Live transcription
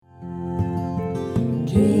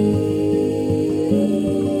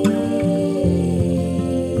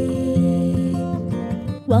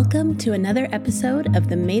Welcome to another episode of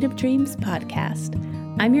the Made of Dreams podcast.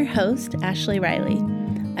 I'm your host, Ashley Riley.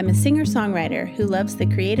 I'm a singer-songwriter who loves the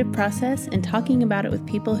creative process and talking about it with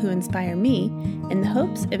people who inspire me in the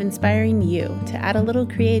hopes of inspiring you to add a little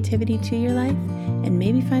creativity to your life and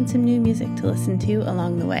maybe find some new music to listen to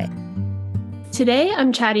along the way. Today,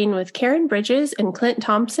 I'm chatting with Karen Bridges and Clint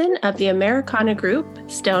Thompson of the Americana group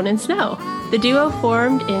Stone and Snow. The duo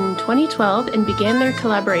formed in 2012 and began their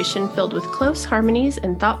collaboration filled with close harmonies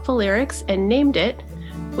and thoughtful lyrics and named it,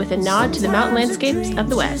 with a nod to the mountain landscapes of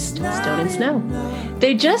the West, Stone and Snow.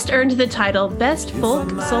 They just earned the title Best Folk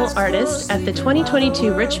Soul Artist at the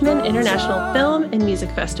 2022 Richmond International Film and Music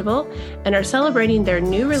Festival and are celebrating their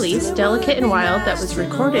new release, Delicate and Wild, that was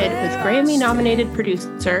recorded with Grammy-nominated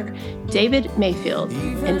producer David Mayfield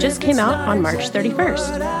and just came out on March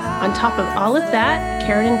 31st. On top of all of that,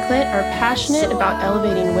 Karen and Clint are passionate about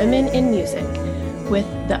elevating women in music. With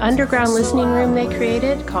the underground listening room they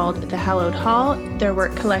created called The Hallowed Hall, their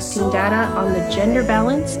work collecting data on the gender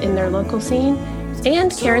balance in their local scene,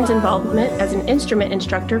 and Karen's involvement as an instrument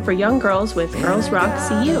instructor for young girls with Girls Rock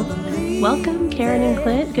CU. Welcome, Karen and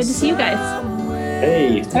Clint. Good to see you guys.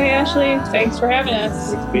 Hey. Hi, Ashley. Thanks for having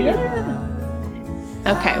us.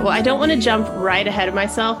 Okay, well, I don't want to jump right ahead of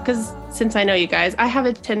myself because since I know you guys, I have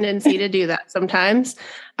a tendency to do that sometimes.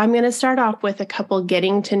 I'm going to start off with a couple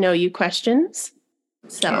getting to know you questions.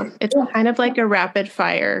 So it's kind of like a rapid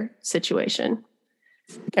fire situation.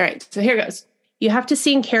 All right, so here goes. You have to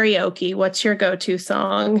sing karaoke. What's your go-to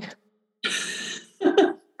song?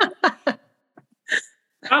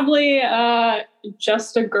 Probably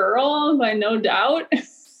Just a Girl by No Doubt.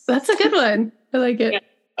 That's a good one. I like it. Yeah.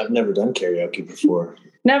 I've never done karaoke before.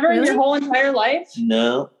 Never Really? in your whole entire life?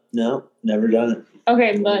 No, never done it.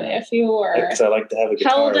 Okay, but if you were Because I like to have a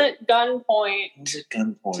guitar. held at gunpoint What's at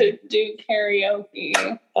gunpoint? to do karaoke,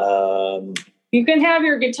 Um, you can have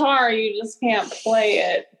your guitar, you just can't play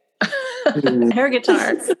it. Air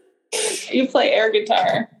guitar. You play air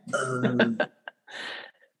guitar.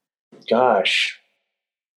 Gosh,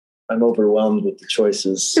 I'm overwhelmed with the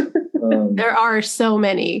choices. There are so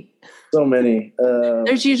many. So many.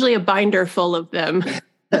 There's usually a binder full of them.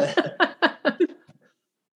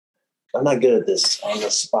 I'm not good at this on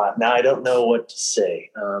the spot. Now I don't know what to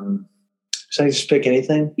say. Should I just pick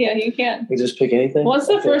anything? Yeah, you can. You just pick anything? What's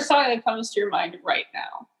the Okay. first song that comes to your mind right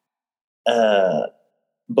now?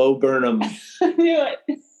 Bo Burnham, I knew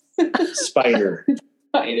it. Spider.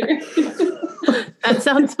 Spider. That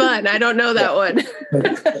sounds fun. I don't know that one.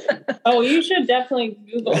 Oh, you should definitely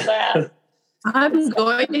Google that. I'm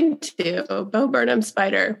going to. Bo Burnham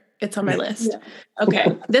Spider. It's on my list. Yeah.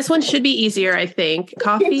 Okay. This one should be easier, I think.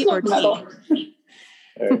 Coffee or tea? All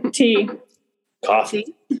right. Tea.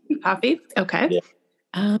 Coffee. Coffee? Okay.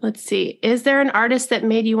 Yeah. Let's see. Is there an artist that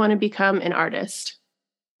made you want to become an artist?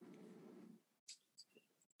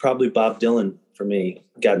 Probably Bob Dylan for me.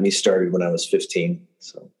 Got me started when I was 15.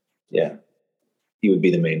 So, yeah, he would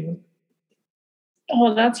be the main one.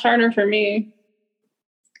 Oh, that's harder for me.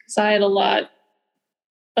 Because I had a lot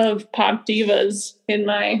of pop divas in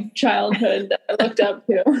my childhood that I looked up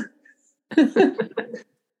to.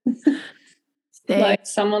 Like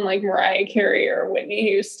someone like Mariah Carey or Whitney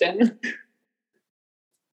Houston.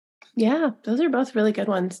 Yeah, those are both really good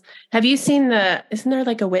ones. Have you seen isn't there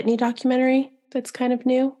like a Whitney documentary that's kind of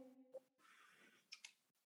new?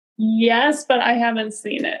 Yes, but I haven't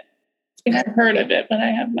seen it. I've heard of it, but I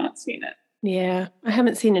have not seen it. Yeah, I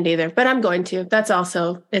haven't seen it either, but I'm going to.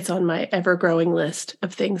 It's on my ever-growing list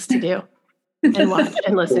of things to do and watch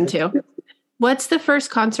and listen to. What's the first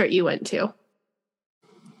concert you went to?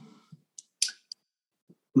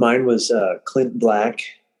 Mine was Clint Black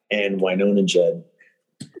and Wynonna Judd.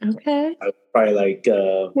 Okay. I was probably like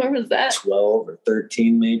Where was that? 12 or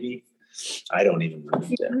 13 maybe. I don't even remember.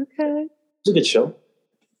 Okay. It was a good show.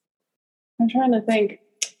 I'm trying to think.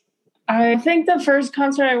 I think the first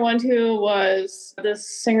concert I went to was this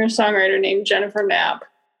singer-songwriter named Jennifer Knapp.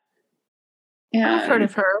 I've heard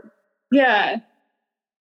of her. Yeah.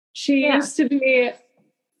 She used to be,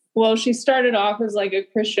 well, she started off as like a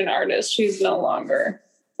Christian artist. She's no longer.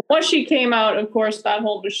 Once she came out, of course, that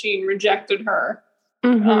whole machine rejected her.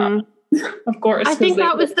 Mm-hmm. Of course. I think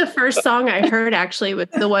that was the first song I heard, actually,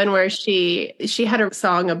 with the one where she had a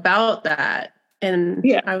song about that. And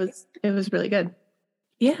it was really good.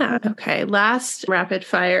 Yeah. Okay. Last rapid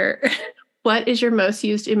fire. What is your most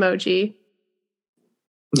used emoji?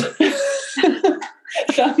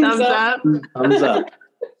 Thumbs up. Thumbs up.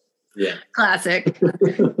 Yeah. Classic.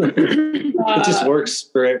 It just works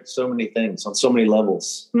for so many things on so many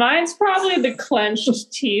levels. Mine's probably the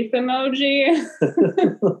clenched teeth emoji.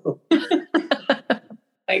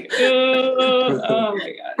 Like, oh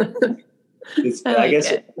my God. I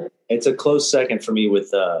guess it's a close second for me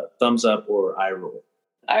with thumbs up or eye roll.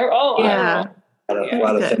 I roll. A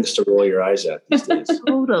lot of things to roll your eyes at these days.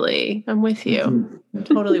 Totally. I'm with you.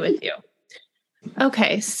 Totally with you.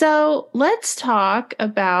 Okay, so let's talk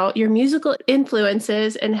about your musical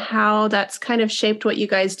influences and how that's kind of shaped what you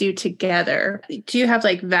guys do together. Do you have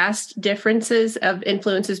like vast differences of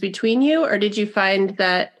influences between you, or did you find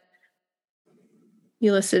that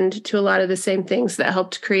you listened to a lot of the same things that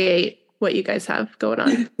helped create what you guys have going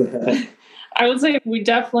on? I would say we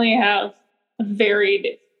definitely have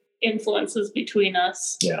varied influences between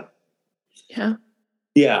us. Yeah. Yeah.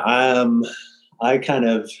 Yeah. I kind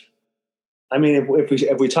of, I mean,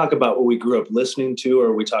 if we talk about what we grew up listening to,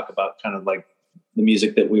 or we talk about kind of like the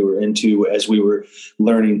music that we were into as we were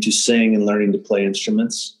learning to sing and learning to play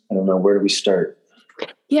instruments, I don't know, where do we start?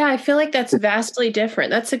 Yeah, I feel like that's vastly different.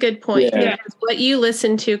 That's a good point. Yeah. Because what you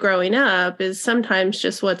listen to growing up is sometimes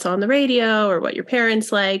just what's on the radio or what your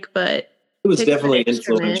parents like, but it was definitely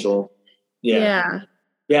influential. Yeah.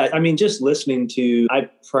 Yeah. I mean, just listening to, I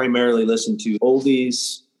primarily listened to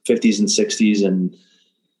oldies, 50s and 60s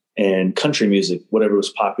and country music, whatever was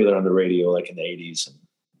popular on the radio, like in the 80s.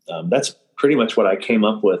 That's pretty much what I came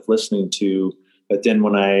up with listening to. But then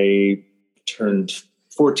when I turned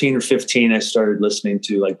 14 or 15, I started listening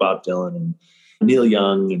to like Bob Dylan and Neil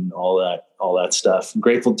Young and all that stuff,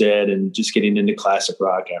 Grateful Dead, and just getting into classic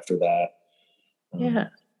rock after that.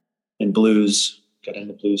 And blues, got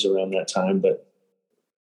into blues around that time. But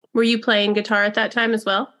were you playing guitar at that time as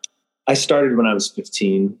well? I started when I was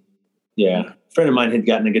 15. Yeah. A friend of mine had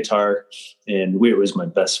gotten a guitar, and it was my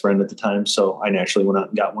best friend at the time. So I naturally went out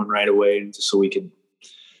and got one right away just so we could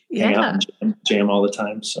hang out and jam all the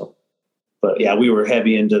time. So, but yeah, we were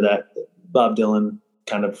heavy into that Bob Dylan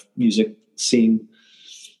kind of music scene,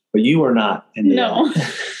 but you are not into that.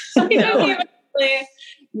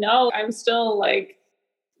 No, I'm still like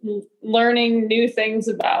learning new things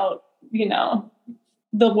about,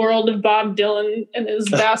 the world of Bob Dylan and his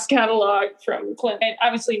vast catalog from Clint. I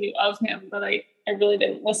obviously knew of him, but I really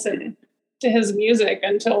didn't listen to his music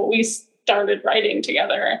until we started writing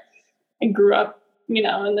together. I grew up, in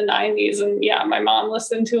the 90s, and my mom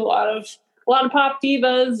listened to a lot of pop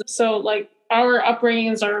divas. So like our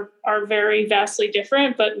upbringings are very vastly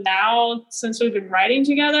different, but now since we've been writing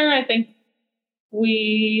together, I think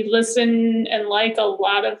we listen and like a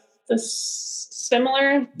lot of the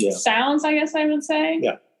similar sounds, I guess I would say.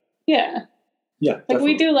 Yeah. Like definitely.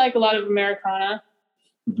 we do like a lot of Americana.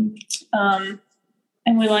 Mm-hmm.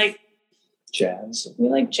 And we like jazz.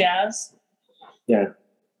 Yeah.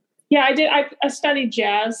 Yeah, I did. I studied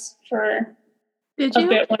jazz for a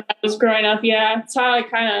bit when I was growing up. Yeah. That's how I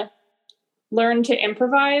kind of learned to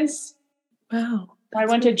improvise. Wow. I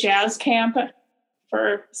went to jazz camp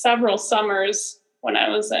for several summers when I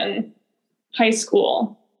was in high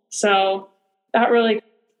school. So that really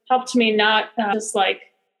helped me not just like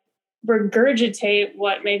regurgitate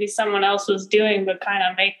what maybe someone else was doing, but kind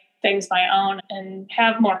of make things my own and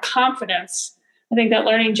have more confidence. I think that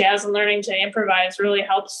learning jazz and learning to improvise really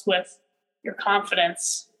helps with your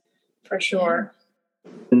confidence for sure.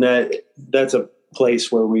 And that's a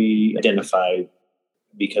place where we identify,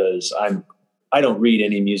 because I don't read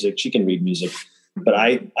any music. She can read music, but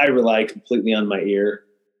I rely completely on my ear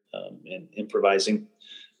and improvising,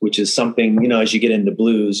 which is something, as you get into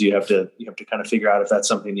blues, you have to kind of figure out if that's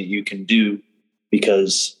something that you can do,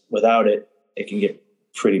 because without it, it can get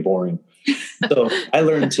pretty boring. So I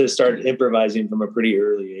learned to start improvising from a pretty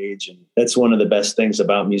early age. And that's one of the best things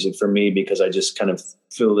about music for me, because I just kind of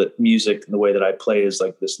feel that music, the way that I play, is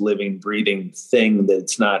like this living, breathing thing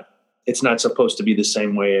that it's not supposed to be the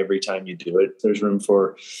same way every time you do it. There's room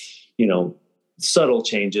for, subtle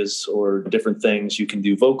changes or different things you can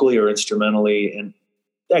do vocally or instrumentally. And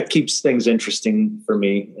that keeps things interesting for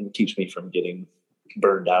me and keeps me from getting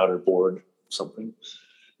burned out or bored or something.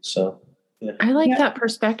 So, yeah. I like that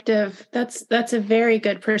perspective. That's a very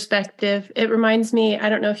good perspective. It reminds me, I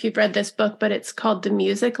don't know if you've read this book, but it's called The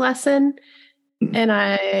Music Lesson. And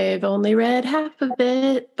I've only read half of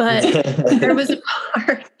it, but there was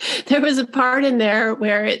a part in there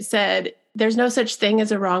where it said, there's no such thing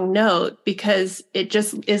as a wrong note, because it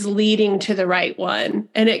just is leading to the right one.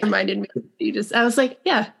 And it reminded me, I was like,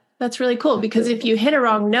 yeah, that's really cool. Because if you hit a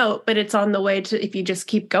wrong note, but it's on the way to, if you just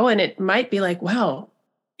keep going, it might be like, wow.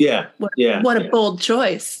 What a bold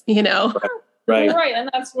choice, Right. Right. Well, right. And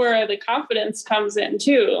that's where the confidence comes in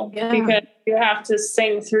too, because you have to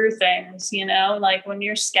sing through things, like when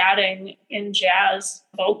you're scatting in jazz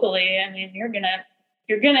vocally, I mean, you're going to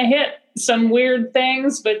hit some weird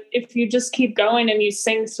things, but if you just keep going and you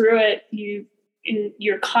sing through it,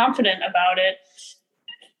 you're confident about it.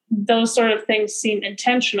 Those sort of things seem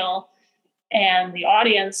intentional, and the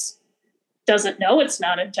audience doesn't know it's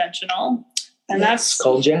not intentional. And that's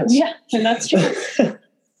called jazz. Yeah. And that's true.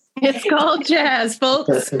 It's called jazz,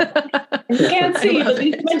 folks. You can't see, but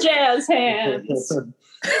these are my jazz hands.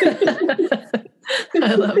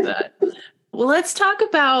 I love that. Well, let's talk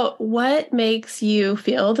about what makes you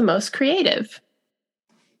feel the most creative.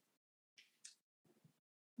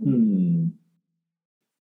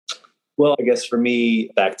 Well, I guess for me,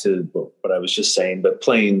 back to what I was just saying, but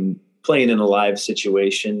playing in a live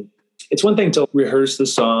situation, it's one thing to rehearse the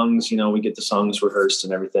songs, we get the songs rehearsed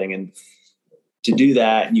and everything. And to do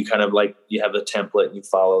that, you kind of you have a template and you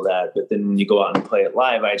follow that. But then when you go out and play it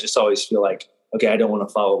live, I just always feel like, okay, I don't want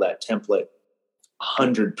to follow that template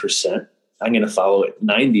 100%. I'm going to follow it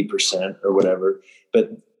 90% or whatever. But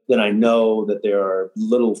then I know that there are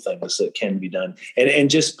little things that can be done. And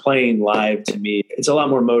just playing live, to me, it's a lot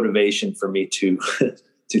more motivation for me to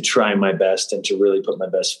try my best and to really put my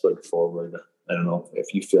best foot forward. I don't know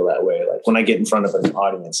if you feel that way. Like when I get in front of an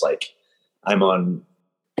audience, I'm on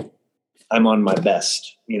my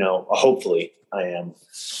best, hopefully I am.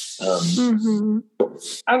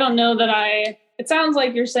 I don't know that it sounds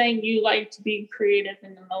like you're saying you like to be creative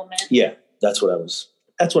in the moment. Yeah, that's what I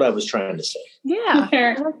was trying to say. Yeah.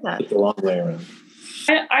 I like that. It's the long way around.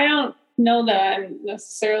 I don't know that I'm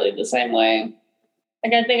necessarily the same way. I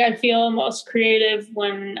think I feel most creative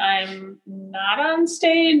when I'm not on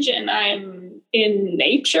stage and I'm in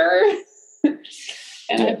nature.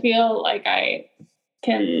 And I feel like I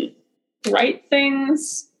can write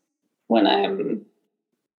things when I'm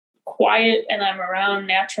quiet and I'm around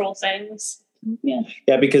natural things.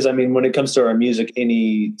 Yeah, because when it comes to our music,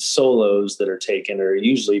 any solos that are taken are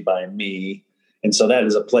usually by me. And so that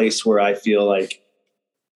is a place where I feel like,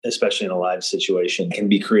 especially in a live situation, can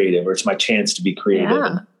be creative, or it's my chance to be creative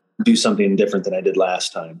and do something different than I did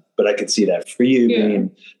last time. But I could see that for you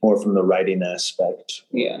being more from the writing aspect.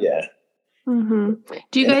 Yeah. Mm-hmm.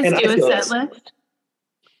 Do you guys do a set list?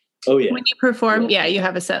 Oh, yeah. When you perform, you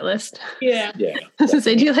have a set list. Yeah. Yeah. So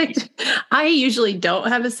I usually don't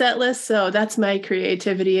have a set list, so that's my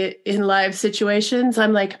creativity in live situations.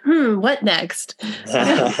 I'm like, what next?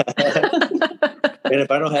 And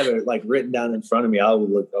if I don't have it written down in front of me, I'll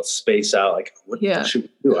space out what should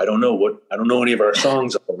we do? I don't know any of our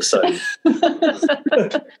songs all of a sudden.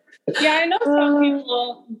 Yeah, I know some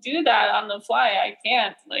people do that on the fly. I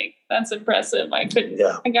can't. That's impressive. I couldn't.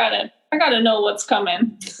 Yeah. I gotta know what's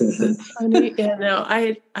coming. Funny. Yeah, no,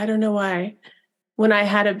 I don't know why. When I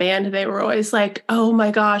had a band, they were always like, "Oh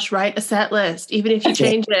my gosh, write a set list, even if you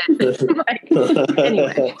change it."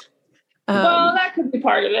 Anyway. Well, that could be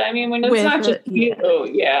part of it. When it's not just you,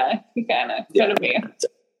 you kind of gotta be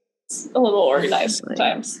a little organized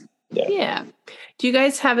sometimes. Yeah. Do you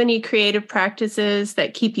guys have any creative practices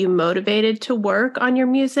that keep you motivated to work on your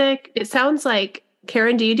music? It sounds like,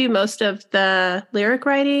 Karen, do you do most of the lyric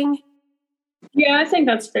writing? Yeah, I think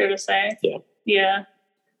that's fair to say. Yeah.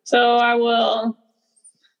 So I will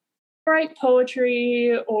write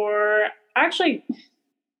poetry, or actually,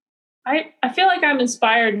 I feel like I'm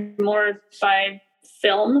inspired more by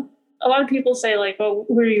film. A lot of people say "Oh,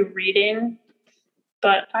 who are you reading?"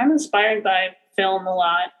 But I'm inspired by film a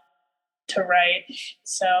lot to write.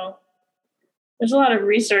 So there's a lot of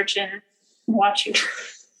research in watching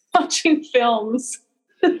films.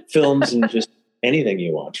 Films and just anything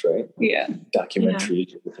you watch, right? Yeah.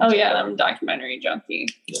 Documentaries. Yeah. Oh yeah, I'm a documentary junkie.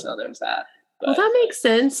 Yeah. So there's that. But, well, that makes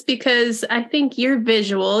sense, because I think you're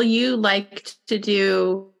visual. You like to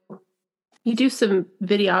do some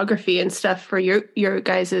videography and stuff for your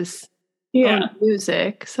guys's own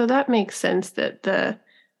music. So that makes sense that the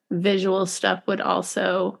visual stuff would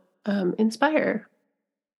also inspire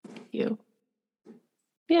you.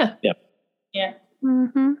 Yeah.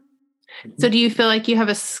 Mm-hmm. So do you feel like you have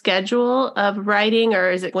a schedule of writing,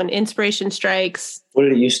 or is it when inspiration strikes? What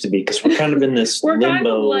did it used to be? Because we're kind of in this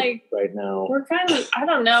limbo right now. We're kind of, I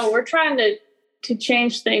don't know, we're trying to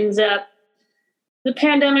change things up. The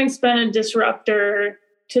pandemic's been a disruptor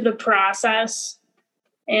to the process,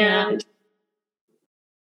 and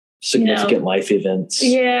significant life events.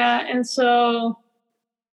 Yeah. And so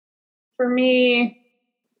for me,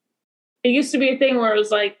 it used to be a thing where it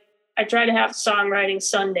was I try to have songwriting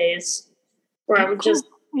Sundays, where I would just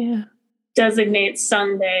designate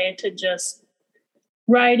Sunday to just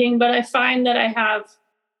writing. But I find that I have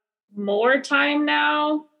more time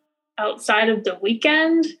now outside of the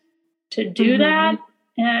weekend to do that.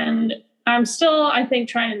 And I'm still, I think,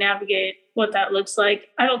 trying to navigate what that looks like.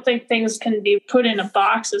 I don't think things can be put in a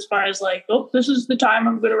box as far as like, oh, this is the time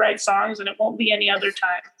I'm going to write songs and it won't be any other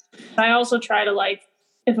time. I also try to, like,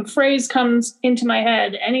 if a phrase comes into my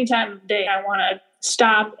head any time of day, I want to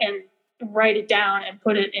stop and write it down and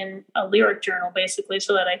put it in a lyric journal, basically,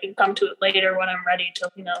 so that I can come to it later when I'm ready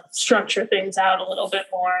to, structure things out a little bit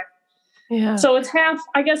more. Yeah. So it's half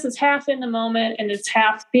in the moment, and it's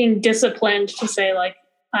half being disciplined to say, like,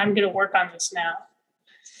 I'm going to work on this now.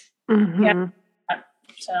 Yeah.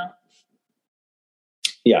 So.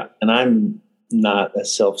 Yeah. And I'm not a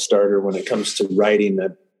self-starter when it comes to writing. I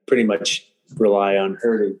pretty much rely on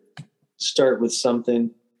her to start with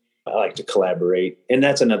something. I like to collaborate. And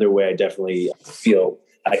that's another way I definitely feel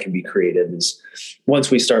I can be creative is once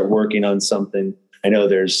we start working on something, I know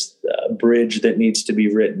there's a bridge that needs to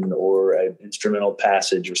be written or an instrumental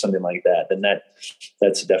passage or something like that. Then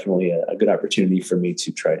that's definitely a good opportunity for me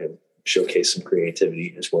to try to showcase some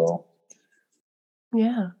creativity as well.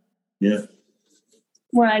 Yeah. Yeah.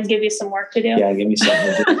 When I give you some work to do. Yeah, give me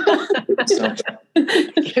something to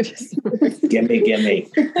do.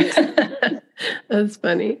 Gimme. That's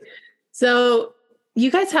funny. So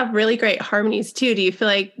you guys have really great harmonies too. Do you feel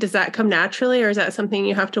like, does that come naturally or is that something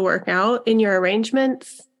you have to work out in your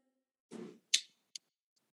arrangements?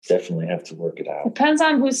 Definitely have to work it out. Depends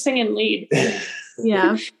on who's singing lead.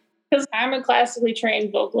 Yeah. Because I'm a classically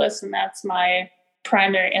trained vocalist and that's my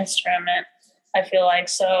primary instrument, I feel like.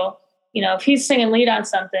 So, if he's singing lead on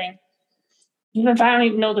something, even if I don't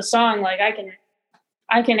even know the song, like I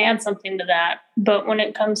can add something to that. But when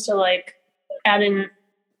it comes to like adding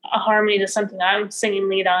a harmony to something I'm singing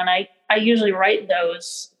lead on, I usually write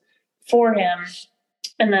those for him,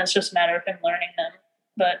 and then it's just a matter of him learning them.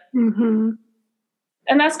 But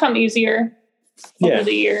and that's come easier over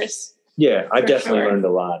the years. Yeah, I definitely learned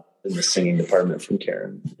a lot in the singing department from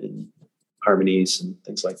Karen in harmonies and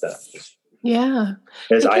things like that. Yeah.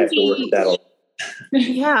 Because I have to work at that a lot.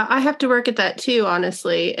 Yeah, I have to work at that too,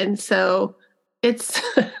 honestly. And so it's,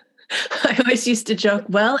 I always used to joke,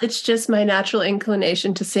 well, it's just my natural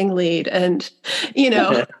inclination to sing lead and,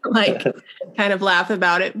 like kind of laugh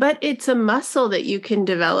about it. But it's a muscle that you can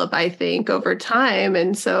develop, I think, over time.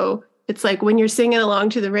 And so it's like when you're singing along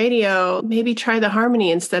to the radio, maybe try the harmony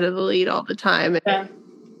instead of the lead all the time. Yeah.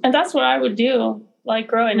 And that's what I would do. Like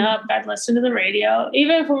growing up, I'd listen to the radio.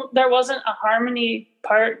 Even if there wasn't a harmony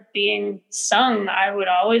part being sung, I would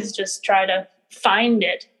always just try to find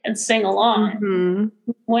it and sing along.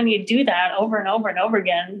 When you do that over and over and over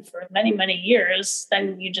again for many, many years,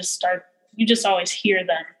 then you just always hear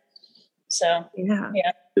them. So, yeah.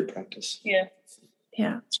 Good practice. Yeah.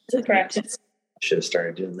 Yeah. It's good practice. Should have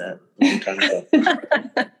started doing that a long time ago.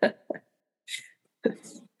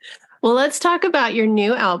 Well, let's talk about your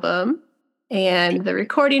new album and the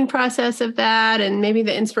recording process of that and maybe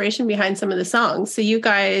the inspiration behind some of the songs. So you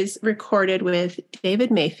guys recorded with David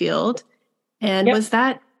Mayfield. And was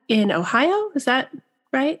that in Ohio? Is that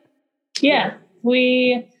right? Yeah.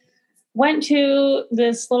 We went to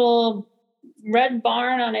this little red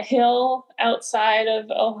barn on a hill outside of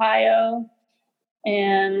Ohio.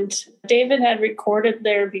 And David had recorded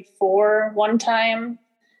there before one time.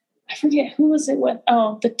 I forget who was it with.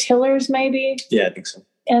 Oh, the Tillers maybe? Yeah, I think so.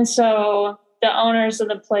 And so the owners of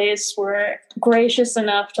the place were gracious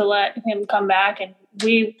enough to let him come back. And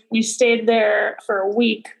we stayed there for a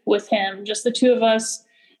week with him, just the two of us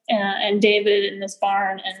and David in this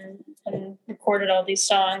barn and recorded all these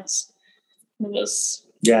songs. It was...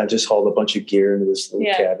 Yeah, just hauled a bunch of gear into this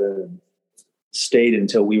little cabin and stayed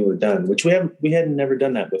until we were done, which we had never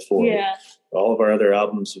done that before. Yeah. All of our other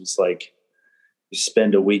albums was like you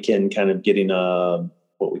spend a weekend kind of getting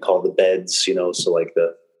what we call the beds, so like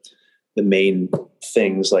the main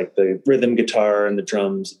things like the rhythm guitar and the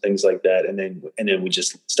drums and things like that. And then we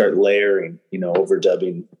just start layering,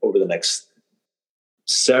 overdubbing over the next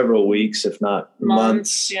several weeks, if not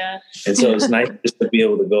months. Yeah. And so it was nice just to be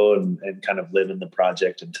able to go and kind of live in the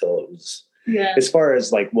project until it was, as far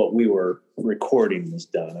as like what we were recording was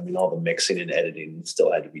done. I mean, all the mixing and editing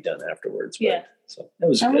still had to be done afterwards. But, so it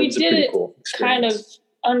was a pretty cool experience. Kind of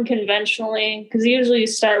unconventionally, because usually you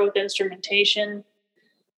start with instrumentation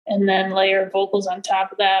and then layer vocals on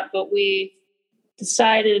top of that. But we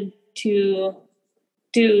decided to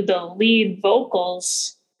do the lead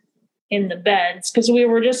vocals in the beds because we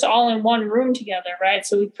were just all in one room together, right?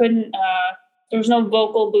 So we couldn't, there was no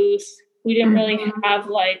vocal booth. We didn't really have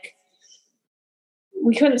like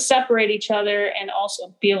we couldn't separate each other and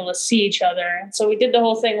also be able to see each other. And so we did the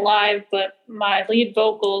whole thing live, but my lead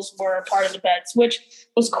vocals were a part of the beds, which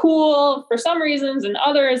was cool for some reasons, and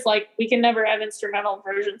others, like, we can never have instrumental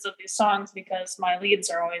versions of these songs because my leads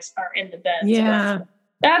are in the beds. Yeah. But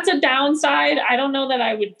that's a downside. I don't know that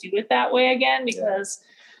I would do it that way again, because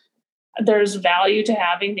there's value to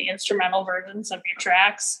having the instrumental versions of your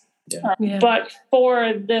tracks. But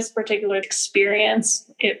for this particular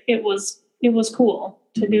experience, it was cool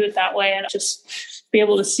to do it that way and just be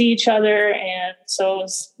able to see each other. And so it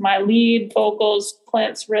was my lead vocals,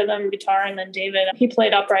 Clint's rhythm, guitar, and then David, he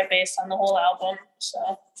played upright bass on the whole album.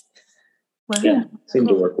 So Seemed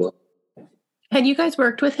to work well. Had you guys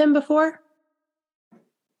worked with him before?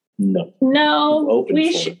 No,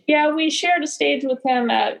 we shared a stage with him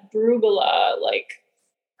at Brugala like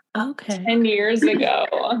 10 years ago.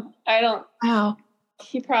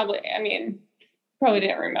 He probably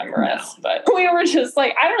didn't remember us, but we were just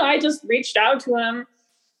like, I don't know. I just reached out to him.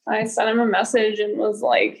 I sent him a message and was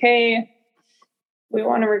like, hey, we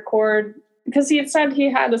want to record, because he had said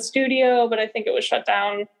he had a studio, but I think it was shut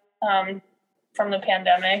down from the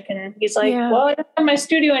pandemic. And he's like, well, I don't have my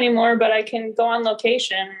studio anymore, but I can go on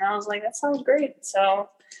location. And I was like, that sounds great. So,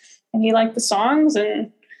 and he liked the songs,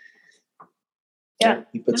 and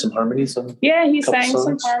he put some harmonies on. Yeah, he sang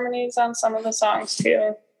some harmonies on some of the songs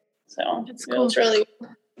too. So it's cool. It's really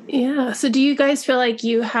So do you guys feel like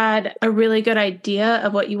you had a really good idea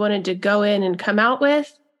of what you wanted to go in and come out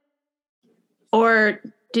with? Or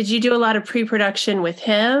did you do a lot of pre-production with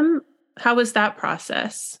him? How was that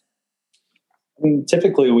process? I mean,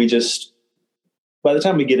 typically by the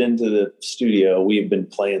time we get into the studio, we've been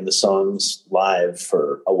playing the songs live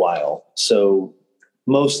for a while. So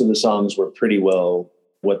most of the songs were pretty well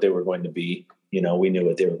what they were going to be. You know, we knew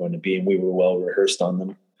what they were going to be, and we were well rehearsed on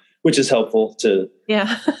them, which is helpful to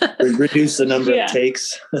reduce the number of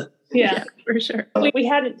takes. Yeah, for sure. We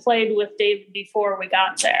hadn't played with David before we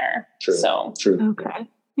got there. True. Okay.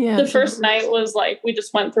 Yeah. The first night was like, we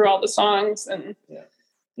just went through all the songs and,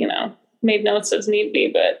 made notes as need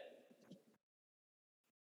be, but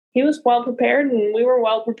he was well prepared and we were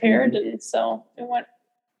well prepared. Mm-hmm. And so it went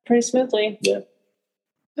pretty smoothly. Yeah.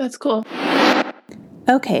 That's cool.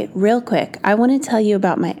 Okay, real quick, I want to tell you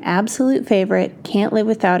about my absolute favorite can't live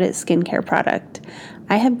without it skincare product.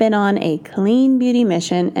 I have been on a clean beauty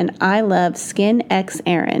mission and I love Skin X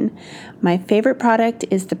Erin. My favorite product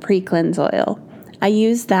is the Pre-Cleanse Oil. I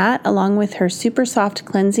use that along with her super soft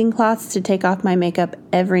cleansing cloths to take off my makeup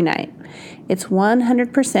every night. It's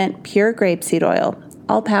 100% pure grapeseed oil,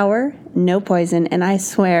 all power, no poison, and I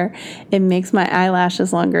swear it makes my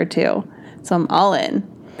eyelashes longer too. So I'm all in.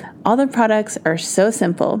 All the products are so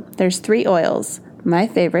simple. There's 3 oils. My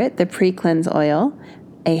favorite, the Pre-Cleanse Oil,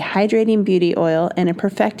 a hydrating beauty oil, and a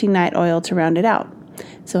perfecting night oil to round it out.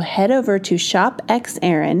 So head over to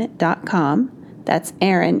shopxerin.com, that's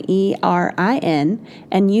Erin, E-R-I-N,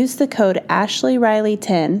 and use the code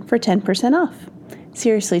AshleyRiley10 for 10% off.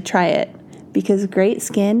 Seriously, try it, because great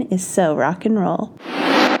skin is so rock and roll.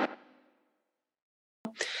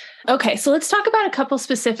 Okay, so let's talk about a couple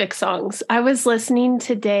specific songs. I was listening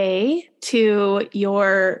today to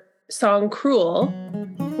your song Cruel,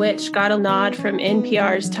 which got a nod from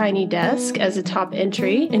NPR's Tiny Desk as a top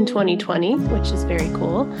entry in 2020, which is very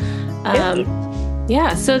cool.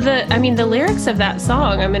 So the lyrics of that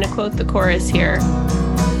song, I'm going to quote the chorus here.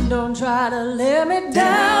 Don't try to let me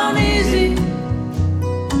down easy.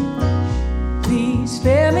 Please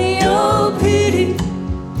spare me your pity.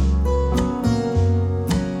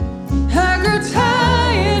 I grew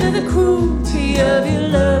tired of the cruelty of your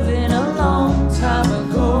loving a long time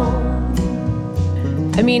ago.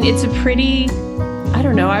 I mean, it's a pretty,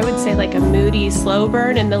 I would say like a moody slow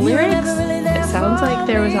burn. And the lyrics, it sounds like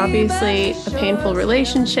there was obviously a painful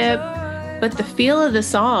relationship, but the feel of the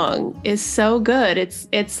song is so good.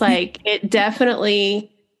 It's like, it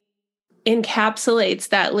definitely encapsulates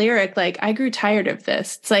that lyric. Like, I grew tired of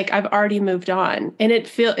this. It's like, I've already moved on, and it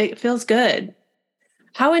feels good.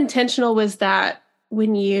 How intentional was that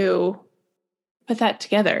when you put that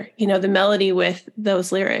together? The melody with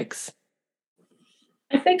those lyrics.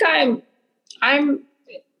 I think I'm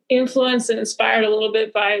influenced and inspired a little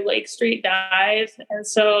bit by Lake Street Dive. And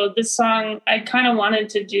so this song, I kind of wanted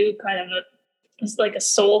to do kind of it's like a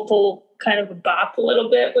soulful kind of a bop a little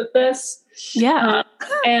bit with this. Yeah.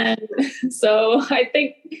 And so I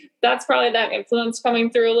think that's probably that influence coming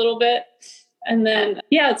through a little bit. And then,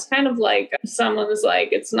 it's kind of like someone is like,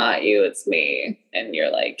 it's not you, it's me. And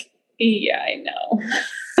you're like, yeah, I know.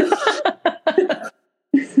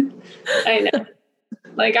 I know.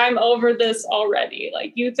 Like, I'm over this already.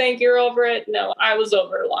 Like, you think you're over it? No, I was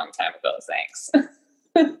over a long time ago. Thanks.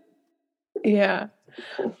 Yeah.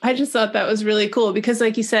 I just thought that was really cool because,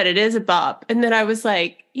 like you said, it is a bop. And then I was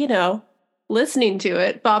like, listening to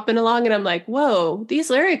it, bopping along, and I'm like, whoa, these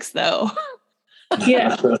lyrics, though.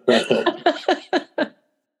 Yeah.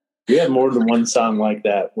 We have more than one song like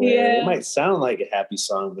that where Yeah. it might sound like a happy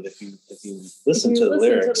song, but if you listen If to you the listen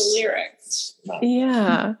lyrics, to the lyrics. it's not.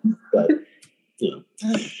 Yeah. But That's you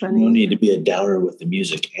funny. don't need to be a downer with the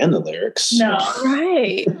music and the lyrics. No.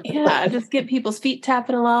 Right. Yeah. Just get people's feet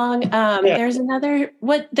tapping along. Yeah. There's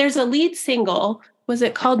there's a lead single. Was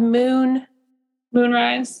it called Moonrise.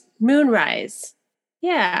 Moonrise?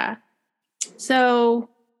 Yeah. So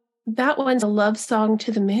that one's a love song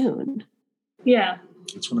to the moon. Yeah.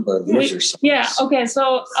 It's one of our loser songs. Yeah. Okay.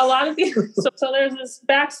 So a lot of these, so there's this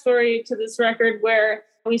backstory to this record where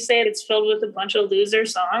we say it's filled with a bunch of loser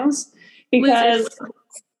songs because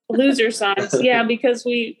loser songs. Yeah. Because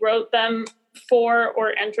we wrote them for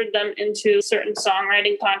or entered them into certain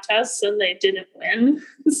songwriting contests and they didn't win.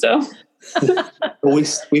 So we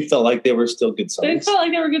felt like they were still good songs. they felt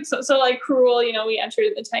like they were good. So like Cruel, we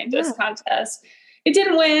entered the Tiny Disc contest. It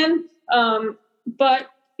didn't win. But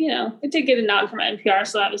it did get a nod from NPR,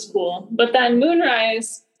 so that was cool. But then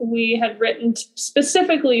Moonrise, we had written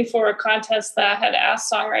specifically for a contest that had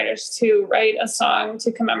asked songwriters to write a song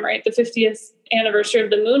to commemorate the 50th anniversary of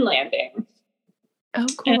the moon landing. Oh,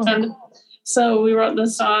 cool. And so we wrote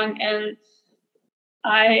this song, and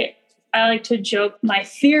I like to joke, my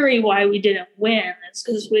theory why we didn't win is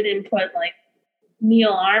because we didn't put like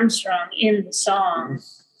Neil Armstrong in the song.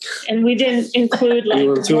 And we didn't include we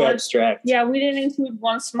were too abstract. Yeah, we didn't include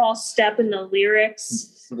one small step in the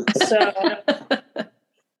lyrics. So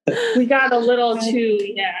we got a little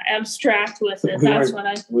too abstract with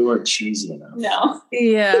it. We weren't cheesy enough. No.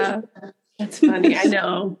 Yeah. That's funny. I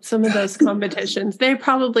know some of those competitions, they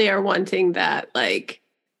probably are wanting that, like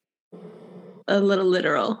a little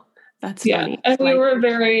literal. That's funny. And we were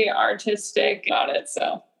very artistic about it.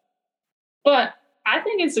 So, but I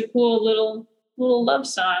think it's a cool little love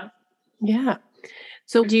song. Yeah.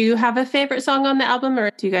 So do you have a favorite song on the album, or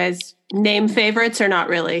do you guys name favorites or not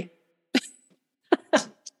really?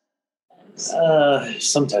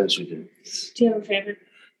 Sometimes we do. Do you have a favorite?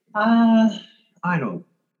 I don't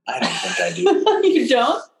think I do. You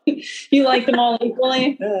don't? You like them all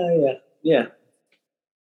equally? Yeah.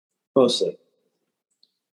 Mostly.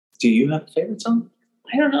 Do you have a favorite song?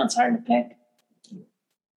 I don't know. It's hard to pick.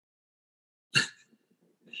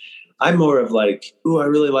 I'm more of like, I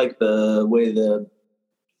really like the way the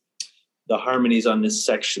harmonies on this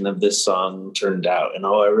section of this song turned out. And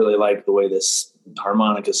I really like the way this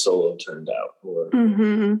harmonica solo turned out. Or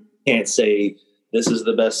can't say this is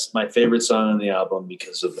my favorite song on the album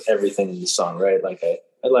because of everything in the song, right? Like I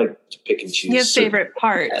like to pick and choose. You have favorite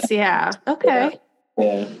parts. Yeah. Okay.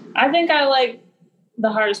 Yeah. I think I like The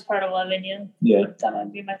Hardest Part of Loving You. Yeah. That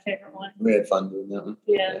might be my favorite one. We had fun doing that one.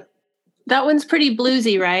 Yeah. That one's pretty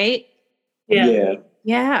bluesy, right? Yeah.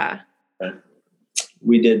 Yeah.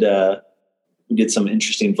 We did some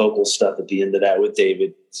interesting vocal stuff at the end of that with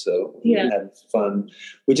David. So we had fun.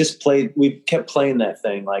 We kept playing that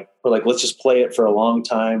thing. Like we're like, let's just play it for a long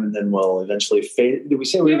time and then we'll eventually fade. Did we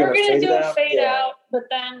say we were going to fade do it a out? fade out, but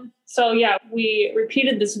then we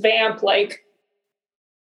repeated this vamp like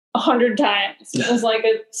 100 times. It was like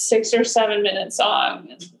a 6 or 7 minute song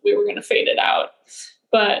and we were going to fade it out.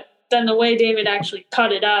 But then the way David actually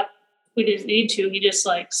cut it up, we didn't need to. He just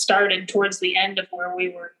like started towards the end of where we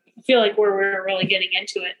were. I feel like where we were really getting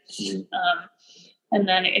into it. Mm-hmm. And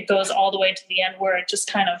then it goes all the way to the end where it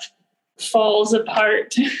just kind of falls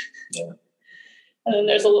apart. Yeah. And then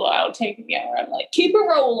there's a little outtake at the end where I'm like, keep it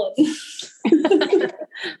rolling.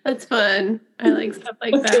 That's fun. I like stuff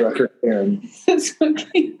like that. Trucker Karen. It's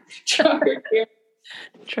okay.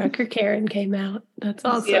 Trucker Karen came out. That's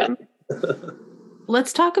awesome. Yeah.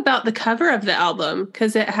 Let's talk about the cover of the album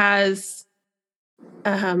because it has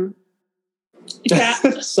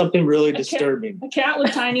something really disturbing. A cat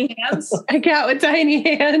with tiny hands. A cat with tiny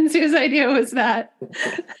hands. Whose idea was that?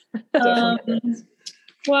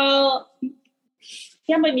 Well,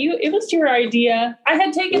 yeah, but it was your idea. I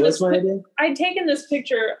had taken I'd taken this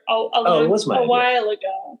picture a while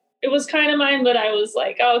ago. It was kind of mine, but I was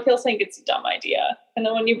like, oh, he'll think it's a dumb idea. And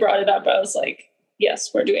then when you brought it up, I was like,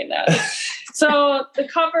 yes, we're doing that. So the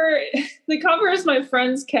cover is my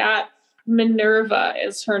friend's cat. Minerva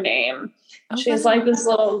is her name. Okay. She's like this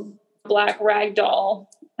little black ragdoll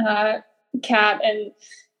cat. And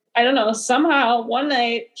I don't know, somehow one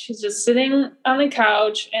night she's just sitting on the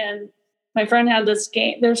couch and my friend had this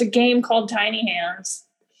game. There's a game called Tiny Hands.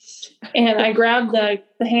 And I grabbed the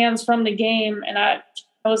hands from the game and I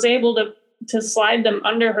was able to slide them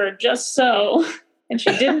under her just so. and she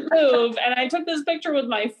didn't move. And I took this picture with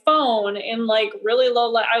my phone in like really low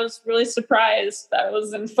light. I was really surprised that I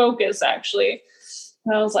was in focus actually.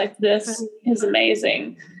 And I was like, this is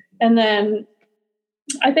amazing. And then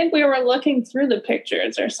I think we were looking through the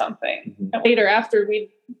pictures or something later after we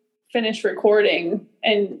finished recording,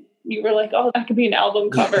 and you were like, oh, that could be an album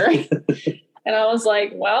cover. And I was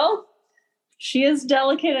like, well, she is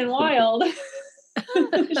delicate and wild.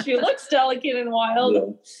 She looks delicate and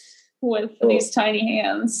wild with these tiny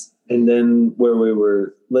hands. And then where we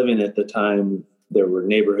were living at the time, there were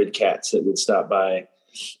neighborhood cats that would stop by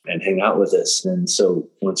and hang out with us. And so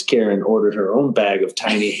once Karen ordered her own bag of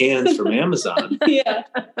tiny hands from Amazon,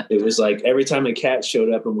 it was like every time a cat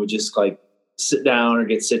showed up and would just like sit down or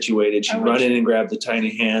get situated, she'd run in and grab the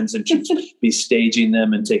tiny hands, and she'd be staging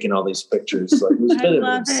them and taking all these pictures. Like, it was a bit of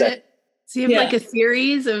a set. So you have like a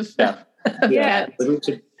series of cats. Like we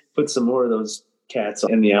should put some more of those cats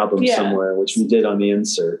in the album somewhere, which we did on the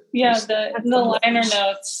insert. Yeah, the liner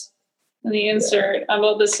notes and the insert on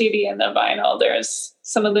both the CD and the vinyl, there's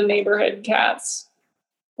some of the neighborhood cats.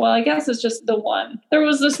 Well, I guess it's just the one. There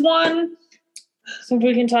was this one, so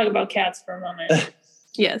we can talk about cats for a moment.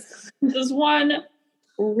 Yes. This one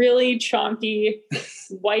really chonky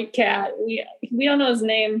white cat. We don't know his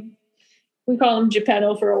name. We call him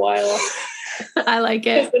Geppetto for a while. I like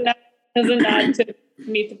it. As a nod to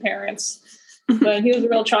Meet the Parents. But he was a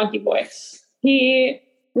real chonky boy. He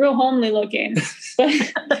real homely looking. But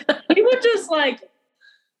he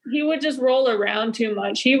would just roll around too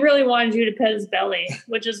much. He really wanted you to pet his belly,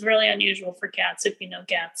 which is really unusual for cats if you know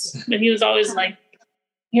cats. But he was always like,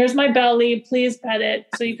 here's my belly, please pet it.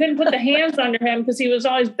 So you couldn't put the hands under him because he was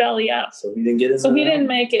always belly up. So he didn't get it. So he didn't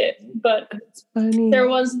make it. But there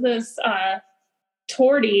was this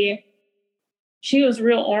Tortie. She was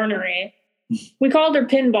real ornery. We called her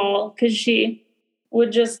Pinball because she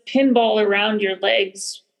would just pinball around your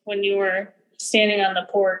legs when you were standing on the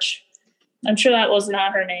porch. I'm sure that was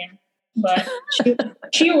not her name, but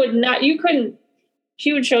she would not, you couldn't,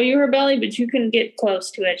 she would show you her belly, but you couldn't get close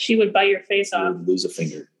to it. She would bite your face off. Lose a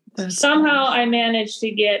finger. Somehow I managed to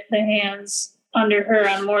get the hands under her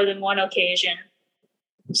on more than one occasion.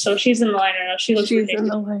 So she's in the liner notes. She's in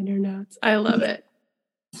the liner notes. I love it.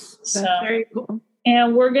 So that's very cool.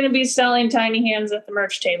 And we're going to be selling tiny hands at the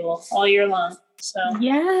merch table all year long. So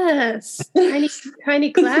yes,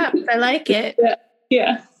 tiny claps. I like it.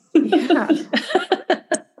 Yeah.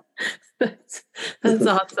 That's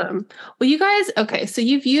awesome. Well, you guys, okay, so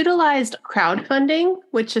you've utilized crowdfunding,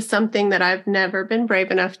 which is something that I've never been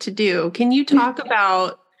brave enough to do. Can you talk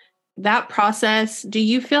about that process? Do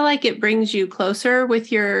you feel like it brings you closer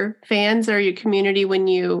with your fans or your community when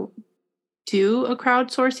you do a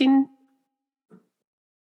crowdsourcing?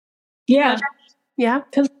 Yeah.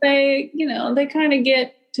 Because they kind of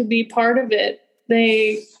get to be part of it.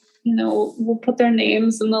 They, will put their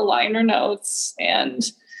names in the liner notes, and,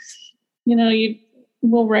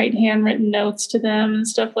 we'll write handwritten notes to them and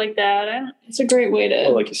stuff like that. And it's a great way to.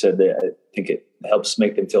 Well, like you said, I think it helps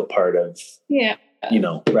make them feel part of. Yeah.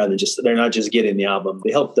 Rather than just, they're not just getting the album.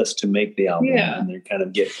 They helped us to make the album, and they kind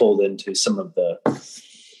of get pulled into some of the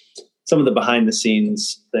behind the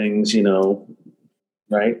scenes things,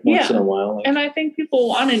 right? Once in a while. And I think people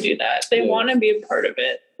want to do that. They want to be a part of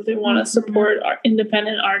it. They want to support our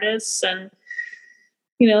independent artists. And,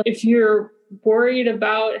 if you're worried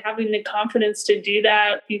about having the confidence to do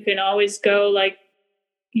that, you can always go the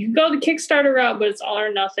Kickstarter route, but it's all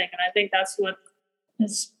or nothing. And I think that's what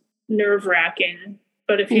is nerve wracking.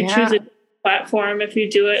 But if you choose a platform, if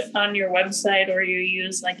you do it on your website or you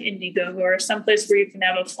use like Indiegogo or someplace where you can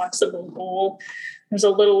have a flexible goal, there's a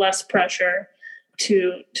little less pressure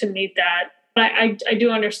to meet that. But I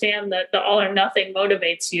do understand that the all or nothing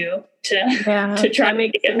motivates you to try to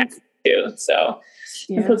make it happen too. So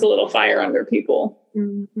it puts a little fire under people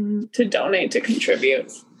to donate, to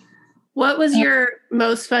contribute. What was your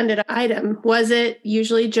most funded item? Was it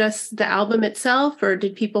usually just the album itself, or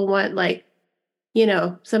did people want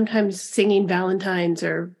sometimes singing Valentine's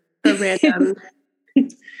or a random?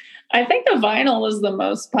 I think the vinyl was the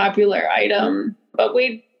most popular item, but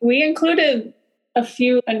we included a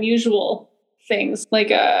few unusual things,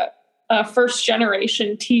 like a first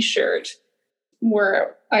generation t-shirt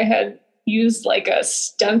where I had used like a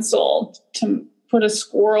stencil to put a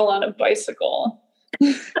squirrel on a bicycle.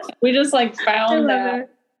 We just found that.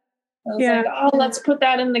 I was let's put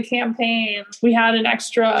that in the campaign. We had an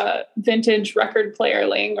extra vintage record player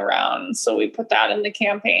laying around, so we put that in the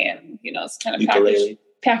campaign. It's kind of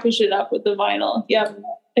package it up with the vinyl. Yeah,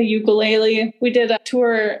 a ukulele. We did a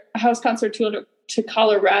house concert tour to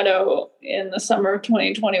Colorado in the summer of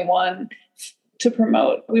 2021 to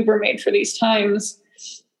promote We Were Made for These Times.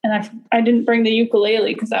 And I didn't bring the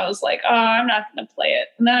ukulele because I was like, oh, I'm not going to play it.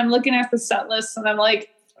 And then I'm looking at the set list and I'm like,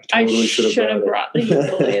 I totally should have brought the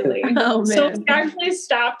ukulele. Oh, So man. I actually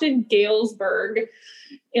stopped in Galesburg,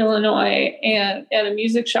 Illinois, and at a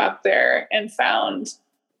music shop there and found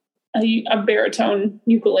a baritone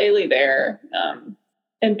ukulele there,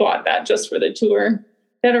 and bought that just for the tour.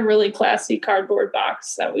 They had a really classy cardboard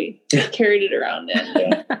box that we carried it around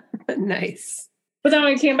in. Nice. But then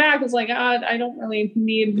when we came back, it was like, I don't really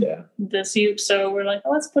need this uke. So we're like,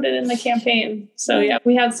 let's put it in the campaign. So yeah,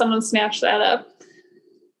 we had someone snatch that up.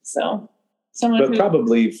 So But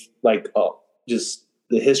probably like just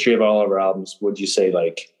the history of all of our albums, would you say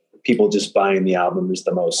like people just buying the album is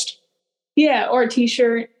the most? Yeah, or a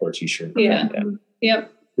t-shirt. Or a t-shirt. Yeah.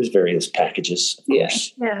 Yep. There's various packages, of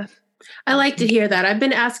course. Yeah. I like to hear that. I've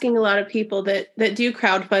been asking a lot of people that do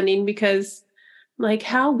crowdfunding because like,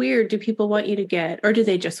 how weird do people want you to get, or do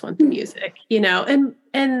they just want the music,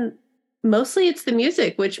 and mostly it's the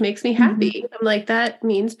music, which makes me happy. I'm like, that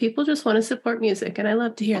means people just want to support music. And I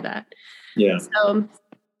love to hear that. Yeah. So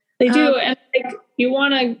They do. And like, you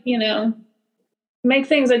want to, make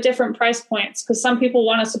things at different price points, because some people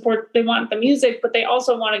want to support, they want the music, but they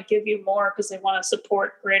also want to give you more because they want to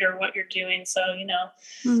support greater what you're doing. So,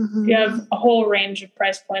 if you have a whole range of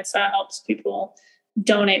price points, that helps people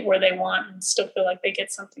donate where they want and still feel like they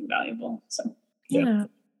get something valuable. So, yeah,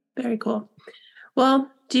 very cool.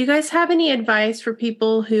 Well, do you guys have any advice for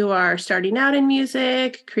people who are starting out in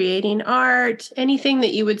music, creating art, anything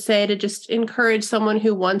that you would say to just encourage someone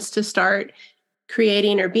who wants to start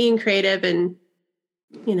creating or being creative and,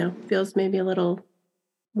 feels maybe a little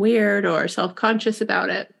weird or self-conscious about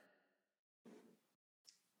it?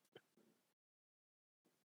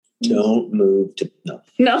 Don't move to no.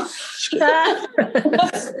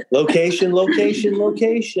 location.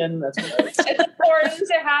 That's what It's important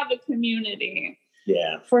to have a community.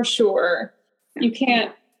 Yeah. For sure. You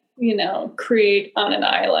can't, create on an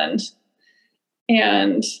island.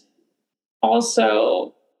 And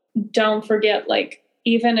also don't forget, like,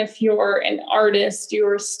 even if you're an artist,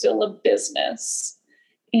 you're still a business,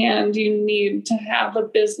 and you need to have a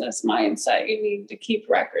business mindset. You need to keep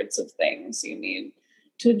records of things. You need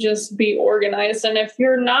to just be organized. And if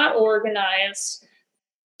you're not organized,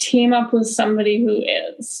 team up with somebody who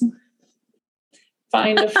is.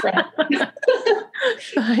 Find a friend.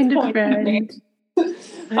 Find a friend.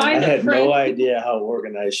 I had no idea how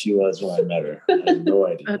organized she was when I met her. I had no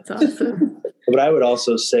idea. That's awesome. But I would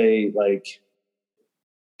also say, like,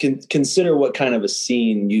 consider what kind of a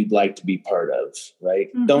scene you'd like to be part of, right?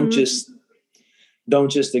 Don't just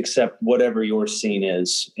accept whatever your scene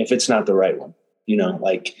is if it's not the right one.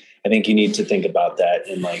 Like, I think you need to think about that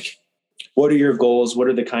and like, what are your goals? What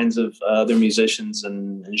are the kinds of other musicians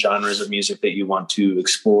and genres of music that you want to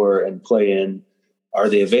explore and play in? Are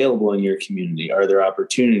they available in your community? Are there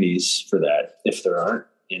opportunities for that? If there aren't,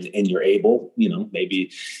 and you're able, maybe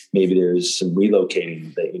there's some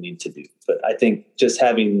relocating that you need to do. But I think just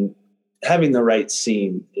having the right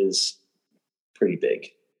scene is pretty big.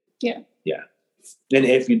 Yeah. Yeah. And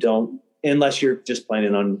if you don't, unless you're just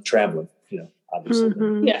planning on traveling, obviously,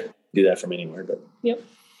 do that from anywhere. But yep.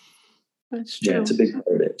 That's true. Yeah, it's a big part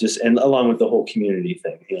of it. And along with the whole community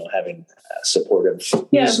thing, having a supportive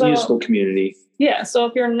musical community. Yeah. So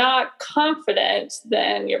if you're not confident,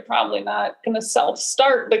 then you're probably not going to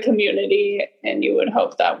self-start the community, and you would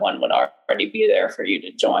hope that one would already be there for you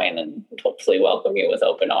to join and hopefully welcome you with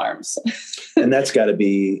open arms. And that's got to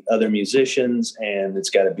be other musicians, and it's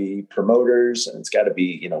got to be promoters, and it's got to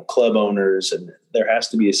be, club owners, and there has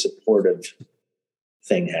to be a supportive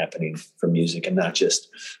thing happening for music, and not just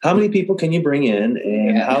how many people can you bring in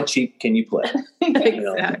and how cheap can you play.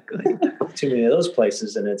 Exactly. Too many of those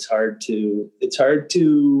places, and it's hard to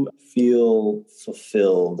feel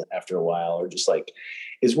fulfilled after a while, or just like,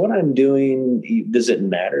 is what I'm doing, does it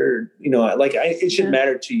matter? It should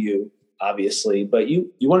matter to you, obviously, but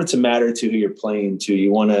you want it to matter to who you're playing to.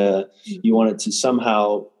 You want it to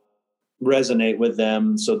somehow resonate with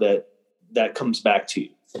them so that comes back to you.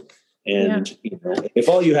 And if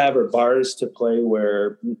all you have are bars to play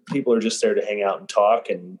where people are just there to hang out and talk,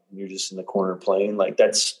 and you're just in the corner playing, like,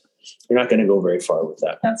 you're not going to go very far with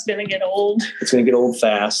that. That's going to get old. It's going to get old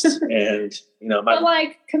fast. And, but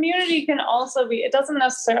like, community can also be, it doesn't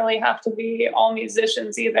necessarily have to be all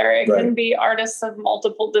musicians either. It can be artists of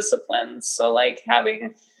multiple disciplines. So like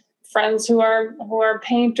having friends who are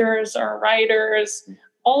painters or writers,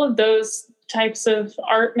 all of those types of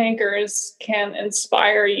art makers can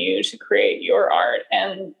inspire you to create your art,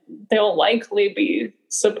 and they'll likely be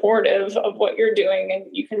supportive of what you're doing, and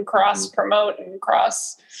you can cross promote and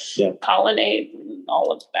cross pollinate and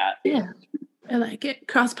all of that. Yeah. I like it.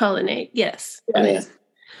 Cross pollinate. Yes. Yeah.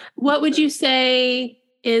 What would you say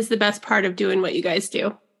is the best part of doing what you guys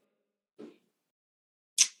do?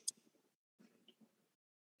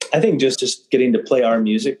 I think just getting to play our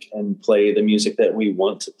music and play the music that we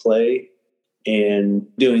want to play and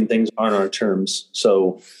doing things on our terms.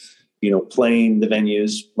 So, playing the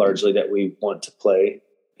venues largely that we want to play.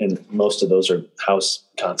 And most of those are house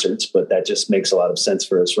concerts, but that just makes a lot of sense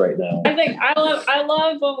for us right now. I think I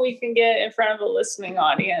love when we can get in front of a listening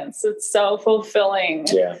audience. It's so fulfilling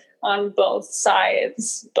on both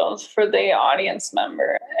sides, both for the audience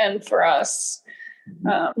member and for us.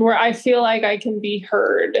 Where I feel like I can be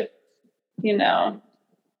heard, and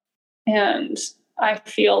I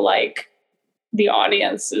feel like the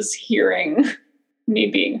audience is hearing me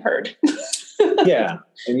being heard. Yeah.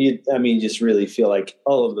 And you just really feel like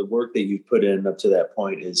all of the work that you've put in up to that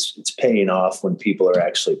point it's paying off when people are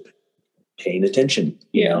actually paying attention,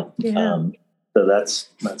 So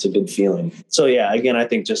that's a good feeling. So again, I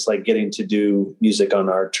think just like getting to do music on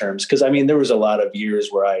our terms, because there was a lot of years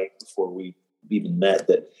where before we even met,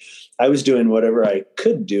 that I was doing whatever I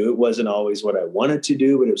could do. It wasn't always what I wanted to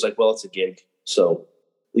do, but it was like, well, it's a gig, so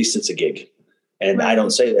at least it's a gig. And I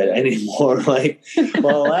don't say that anymore. Like,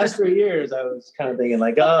 well, the last 3 years, I was kind of thinking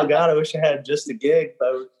like, oh God, I wish I had just a gig.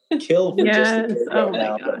 I would kill for just a gig right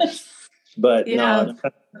now. But no,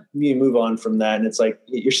 you move on from that, and it's like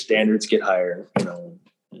your standards get higher,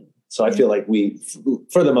 So I feel like we,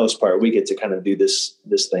 for the most part, we get to kind of do this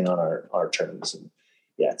thing on our terms, and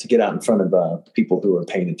to get out in front of people who are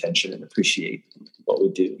paying attention and appreciate what we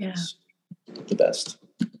do is the best.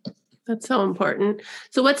 That's so important.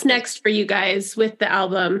 So what's next for you guys with the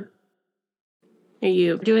album? Are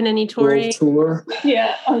you doing any touring? Tour?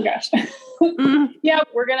 Yeah. Oh gosh. Yeah,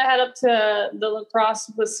 we're going to head up to the La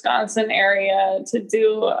Crosse, Wisconsin area to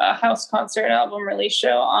do a house concert album release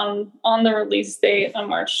show on the release date on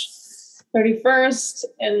March 31st.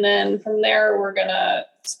 And then from there, we're going to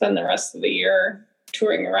spend the rest of the year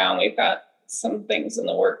touring around. We've got some things in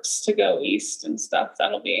the works to go east and stuff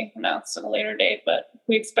that'll be announced at a later date, but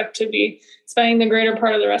we expect to be spending the greater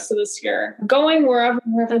part of the rest of this year going wherever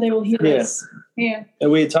they will hear us. Yeah.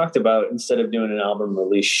 And we had talked about, instead of doing an album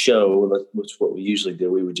release show, which is what we usually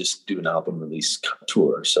do, we would just do an album release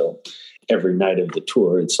tour. So every night of the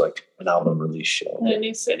tour, it's like an album release show. In a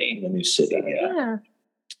new city. Yeah.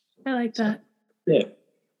 I like that. Yeah.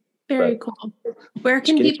 Very cool. Where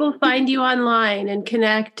can people find you online and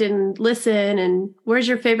connect and listen? And where's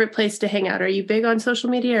your favorite place to hang out? Are you big on social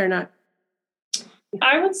media or not?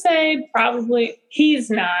 I would say probably he's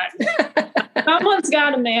not. Someone's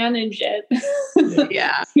got to manage it.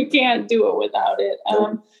 Yeah. You can't do it without it.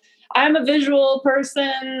 I'm a visual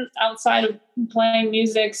person outside of playing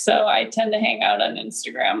music, so I tend to hang out on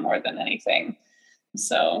Instagram more than anything.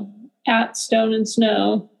 So at Stone and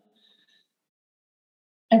Snow.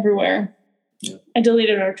 Everywhere. Yeah. I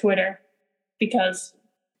deleted our Twitter because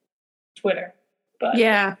Twitter. But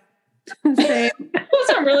yeah. I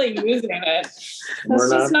wasn't really using it. That's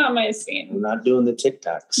just not my scene. We're not doing the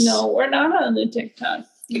TikToks. No, we're not on the TikTok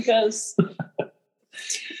because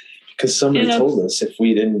somebody told us if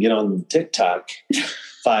we didn't get on TikTok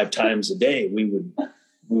 5 times a day, we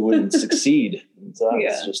wouldn't succeed. So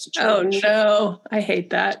that's just a challenge. Oh no, I hate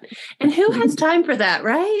that. And who has time for that,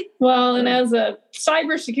 right? Well, and as a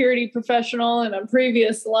cybersecurity professional in a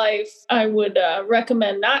previous life, I would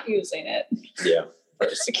recommend not using it. Yeah. For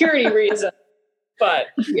security reasons. But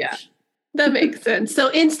yeah, that makes sense. So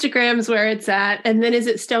Instagram's where it's at. And then is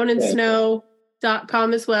it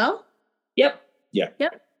stoneandsnow.com as well? Yep. Yeah.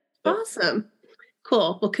 Yep. Awesome.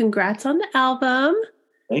 Cool. Well, congrats on the album.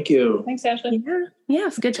 Thank you. Thanks, Ashley. Yeah,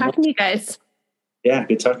 it's good talking to you guys. Yeah,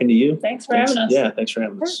 good talking to you. Thanks for having us. Yeah, thanks for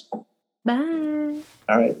having us. Bye.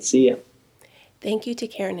 All right, see ya. Thank you to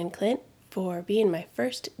Karen and Clint for being my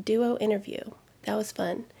first duo interview. That was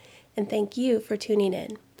fun. And thank you for tuning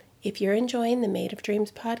in. If you're enjoying the Made of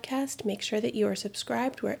Dreams podcast, make sure that you are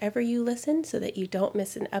subscribed wherever you listen so that you don't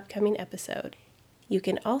miss an upcoming episode. You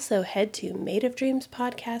can also head to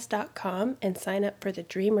madeofdreamspodcast.com and sign up for the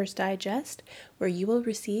Dreamer's Digest, where you will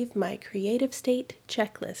receive my creative state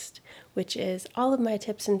checklist, which is all of my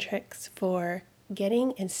tips and tricks for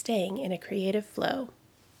getting and staying in a creative flow.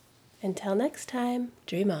 Until next time,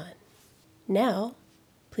 dream on. Now,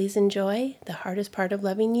 please enjoy The Hardest Part of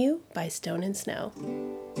Loving You by Stone and Snow.